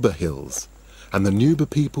Nubia Hills, and the Nubia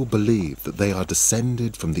people believe that they are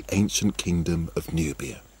descended from the ancient kingdom of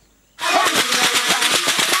Nubia.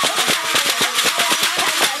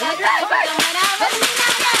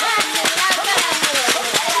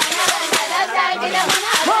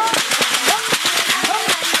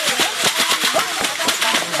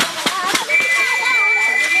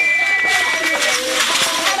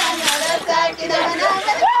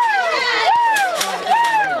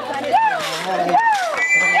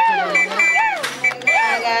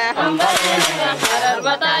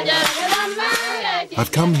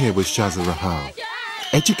 I've come here with Shaza Rahal,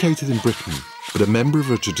 educated in Britain, but a member of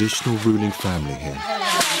a traditional ruling family here.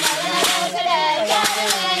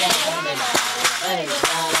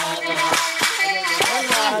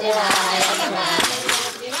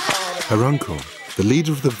 Her uncle, the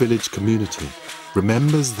leader of the village community,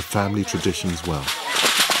 remembers the family traditions well.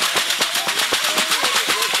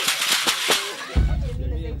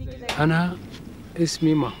 أنا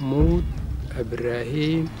اسمي محمود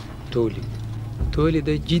إبراهيم تولي. تولي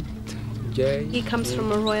ده جد جاي. He comes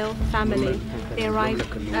from a royal family. They arrived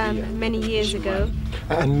many years ago.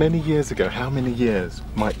 And many years ago, how many years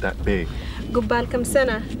might that be? قبال كم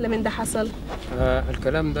سنة لمن ده حصل؟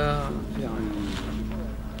 الكلام ده يعني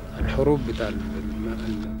الحروب بتاع.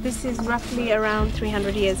 This is roughly around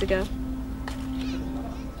 300 years ago.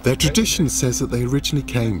 Their tradition says that they originally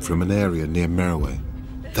came from an area near Merowe,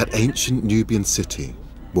 that ancient Nubian city,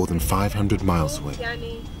 more than 500 miles away.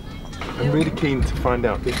 I'm really keen to find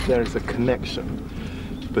out if there is a connection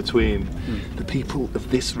between the people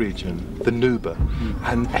of this region, the Nuba,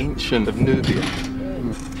 and ancient of Nubia.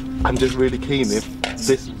 I'm just really keen if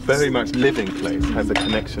this very much living place has a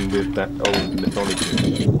connection with that old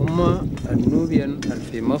mythology. هم النوبيان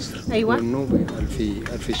في مصر أيوة. والنوبة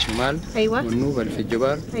في الشمال أيوة. والنوبة في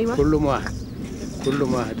الجبال أيوة.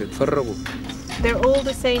 كلهم واحد اتفرقوا. They're all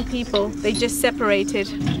the same people. They just separated.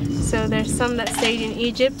 So there's some that stayed in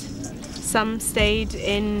Egypt, some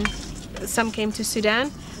came to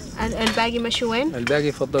Sudan, and الباقي مشوا وين؟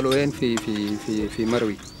 الباقي فضلوا وين في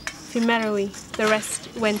مروي. في Merowe. The rest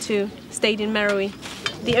stayed in Merowe.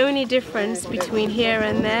 The only difference between here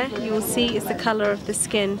and there, you will see, is the color of the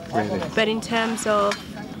skin. Really? But in terms of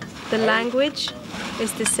the language,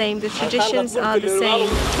 it's the same. The traditions are the same.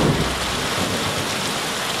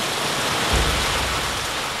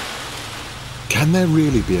 Can there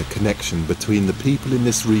really be a connection between the people in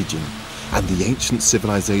this region and the ancient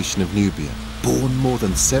civilization of Nubia, born more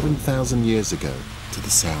than 7,000 years ago to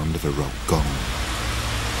the sound of a rock gong?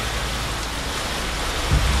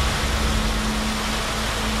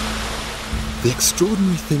 The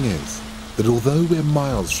extraordinary thing is that although we're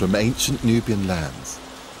miles from ancient Nubian lands,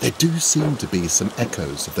 there do seem to be some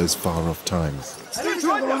echoes of those far-off times.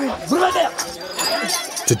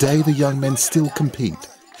 Today the young men still compete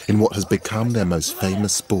in what has become their most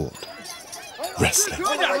famous sport, wrestling.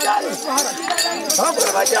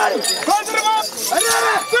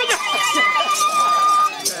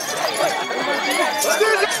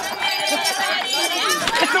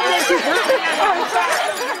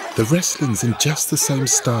 The wrestling's in just the same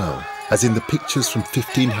style as in the pictures from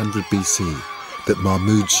 1500 BC that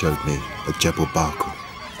Mahmud showed me at Jebel Barkal.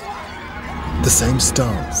 The same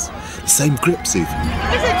stance, the same grips even.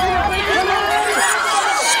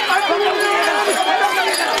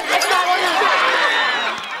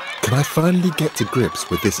 Can I finally get to grips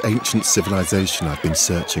with this ancient civilization I've been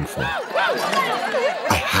searching for?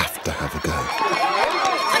 I have to have a go.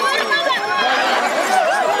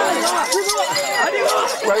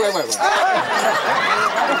 Wait.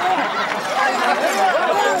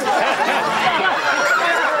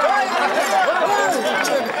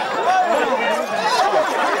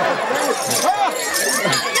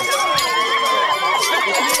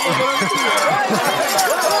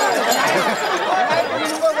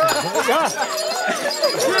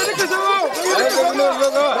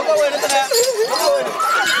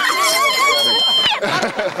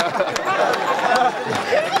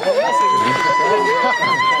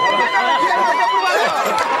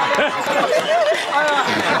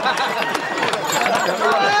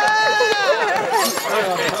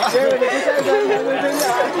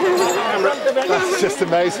 That's just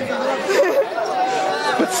amazing.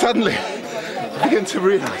 But suddenly, I begin to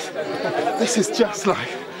realize this is just like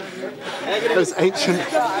those ancient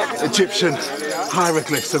Egyptian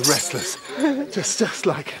hieroglyphs of wrestlers. Just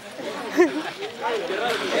like it.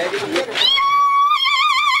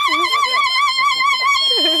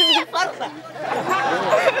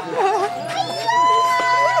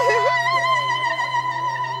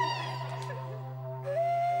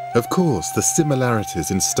 Of course, the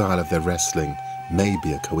similarities in style of their wrestling may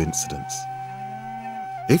be a coincidence.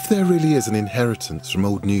 If there really is an inheritance from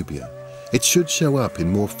old Nubia, it should show up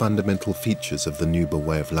in more fundamental features of the Nuba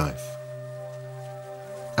way of life.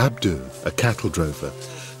 Abdu, a cattle drover,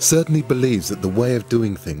 certainly believes that the way of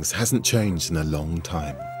doing things hasn't changed in a long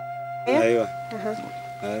time. It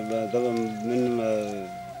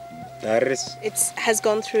has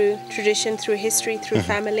gone through tradition, through history, through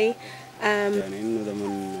family.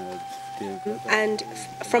 And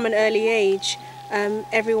from an early age,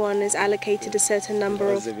 everyone is allocated a certain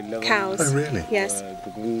number of cows. Oh, really? Yes.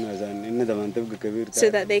 So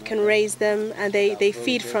that they can raise them, and they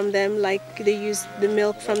feed from them, like they use the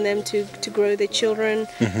milk from them to grow their children,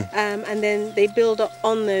 and then they build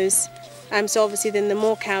on those. So obviously then the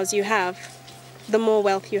more cows you have, the more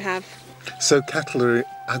wealth you have. So cattle are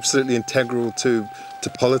absolutely integral to to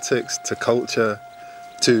politics, to culture,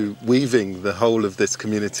 to weaving the whole of this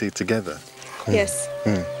community together. Yes.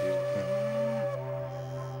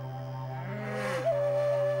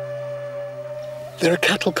 There are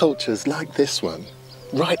cattle cultures like this one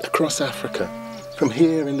right across Africa, from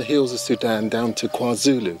here in the hills of Sudan down to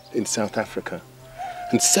KwaZulu in South Africa.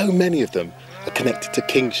 And so many of them are connected to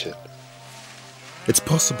kingship. It's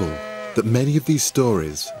possible that many of these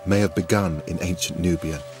stories may have begun in ancient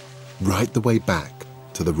Nubia, right the way back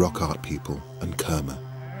to the rock art people and Kerma.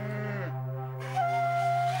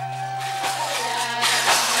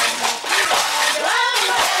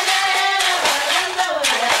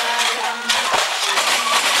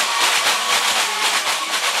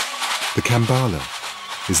 The Kambala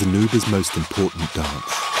is Nubia's most important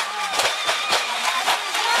dance.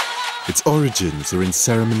 Its origins are in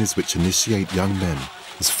ceremonies which initiate young men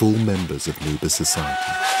as full members of Nubia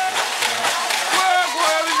society.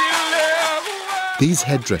 These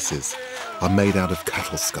headdresses are made out of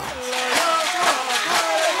cattle skulls.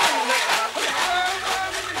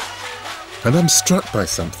 And I'm struck by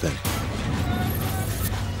something.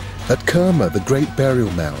 At Kerma, the great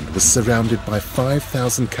burial mound was surrounded by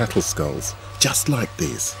 5,000 cattle skulls, just like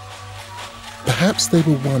these. Perhaps they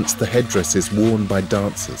were once the headdresses worn by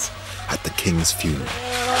dancers at the king's funeral.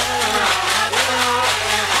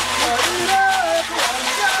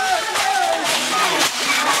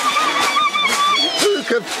 Who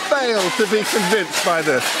could fail to be convinced by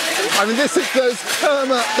this? I mean, this is those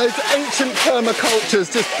ancient Kerma cultures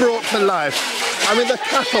just brought to life. I mean, the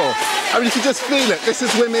cattle. I mean, you can just feel it. This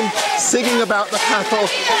is women singing about the cattle.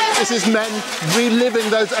 This is men reliving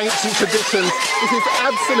those ancient traditions. This is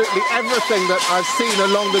absolutely everything that I've seen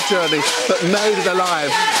along the journey, but made it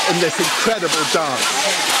alive in this incredible dance.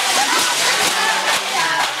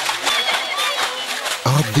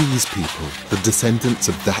 Are these people the descendants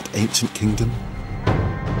of that ancient kingdom?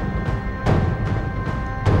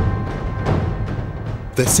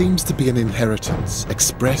 There seems to be an inheritance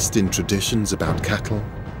expressed in traditions about cattle,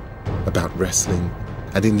 about wrestling,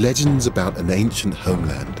 and in legends about an ancient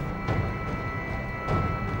homeland.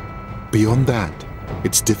 Beyond that,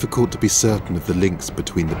 it's difficult to be certain of the links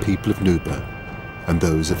between the people of Nubia and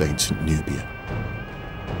those of ancient Nubia.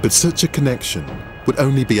 But such a connection would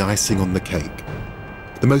only be icing on the cake.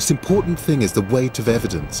 The most important thing is the weight of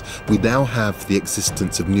evidence we now have the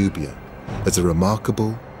existence of Nubia as a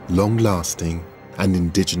remarkable, long-lasting, and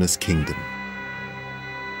indigenous kingdom.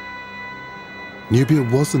 Nubia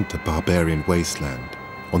wasn't a barbarian wasteland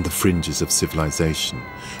on the fringes of civilization,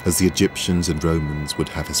 as the Egyptians and Romans would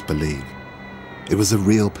have us believe. It was a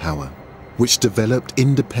real power, which developed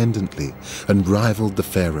independently and rivaled the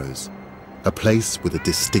pharaohs, a place with a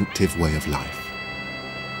distinctive way of life.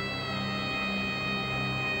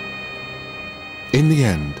 In the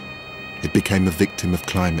end, it became a victim of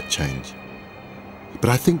climate change. But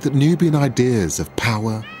I think that Nubian ideas of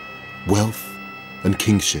power, wealth, and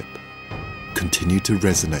kingship continue to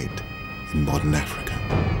resonate in modern Africa.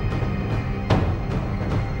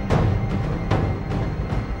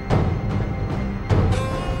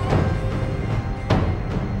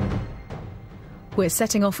 We're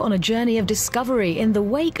setting off on a journey of discovery in the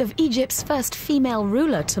wake of Egypt's first female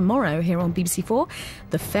ruler tomorrow here on BBC4.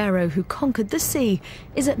 The pharaoh who conquered the sea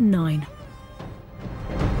is at 9.